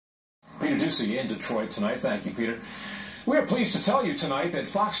Peter Ducey in Detroit tonight. Thank you, Peter. We are pleased to tell you tonight that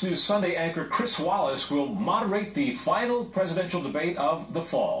Fox News Sunday anchor Chris Wallace will moderate the final presidential debate of the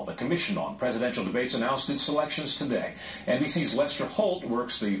fall. The Commission on Presidential Debates announced its selections today. NBC's Lester Holt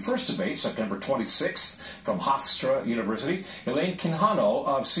works the first debate, September 26th, from Hofstra University. Elaine Quijano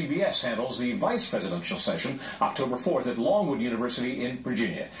of CBS handles the vice presidential session, October 4th, at Longwood University in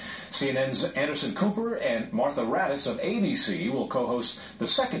Virginia. CNN's Anderson Cooper and Martha Raddatz of ABC will co-host the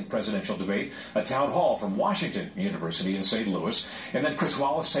second presidential debate, a town hall from Washington University in St. Louis. And then Chris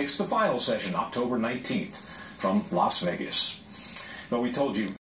Wallace takes the final session, October 19th, from Las Vegas. But we told you